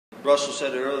Russell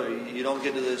said it earlier, you don't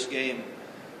get to this game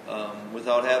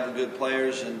without having good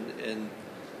players, and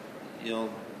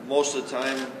most of the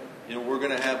time, we're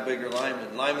going to have bigger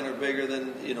linemen. Linemen are bigger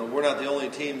than, we're not the only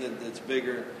team that's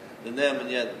bigger than them, and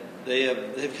yet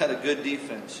they've got a good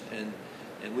defense,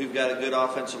 and we've got a good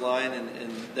offensive line,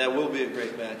 and that will be a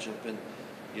great matchup. And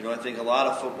I think a lot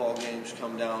of football games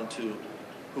come down to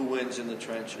who wins in the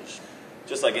trenches.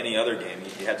 Just like any other game,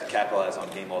 you have to capitalize on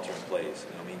game-altering plays.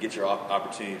 When you get your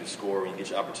opportunity to score, when you get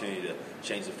your opportunity to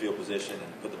change the field position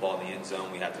and put the ball in the end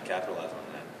zone, we have to capitalize on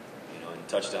that. And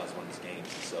touchdowns win these games.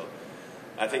 So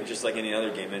I think just like any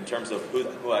other game, in terms of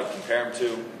who I compare them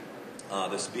to,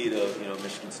 the speed of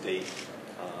Michigan State,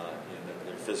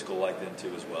 they're physical like them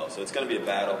too as well. So it's going to be a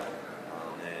battle,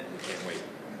 and we can't wait.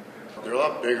 They're a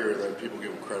lot bigger than people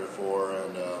give them credit for,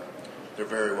 and they're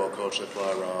very well coached. They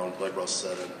fly around, like Russ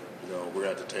said, and we're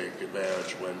going to have to take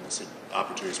advantage when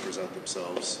opportunities present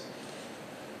themselves.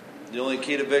 The only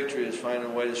key to victory is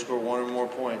finding a way to score one or more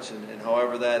points, and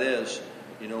however that is,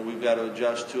 we've got to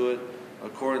adjust to it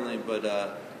accordingly.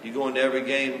 But you go into every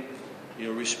game,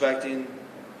 respecting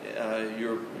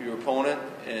your opponent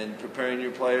and preparing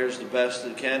your players the best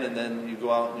they can, and then you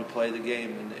go out and you play the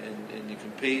game and you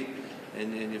compete,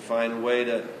 and you find a way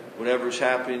to, whatever's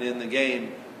happening in the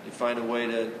game, you find a way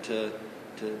to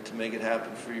make it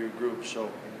happen for your group. So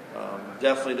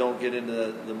definitely don't get into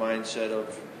the mindset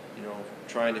of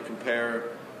trying to compare,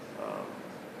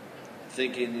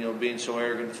 thinking being so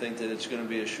arrogant to think that it's going to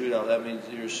be a shootout. That means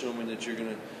you're assuming that you're going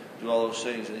to do all those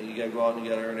things, and you got to go out and you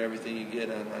got to earn everything you get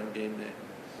on game day.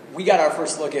 We got our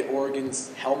first look at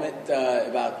Oregon's helmet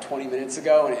about 20 minutes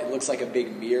ago, and it looks like a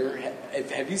big mirror.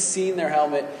 Have you seen their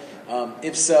helmet?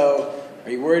 If so,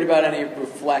 are you worried about any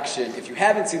reflection? If you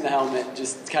haven't seen the helmet,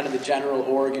 just kind of the general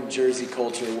Oregon jersey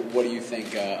culture, what do you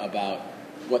think about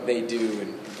what they do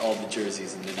and all the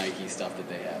jerseys and the Nike stuff that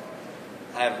they have?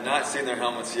 I have not seen their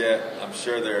helmets yet. I'm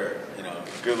sure they're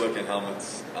good-looking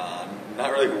helmets. I'm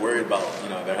not really worried about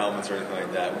their helmets or anything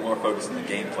like that. We're more focused on the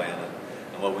game plan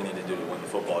and what we need to do to win the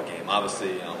football game.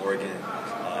 Obviously, Oregon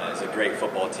is a great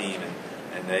football team,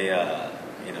 and they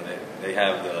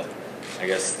have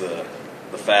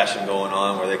the fashion going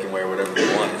on where they can wear whatever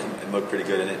they want and look pretty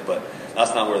good in it. But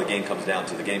that's not where the game comes down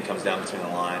to. The game comes down between the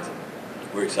lines, and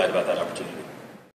we're excited about that opportunity.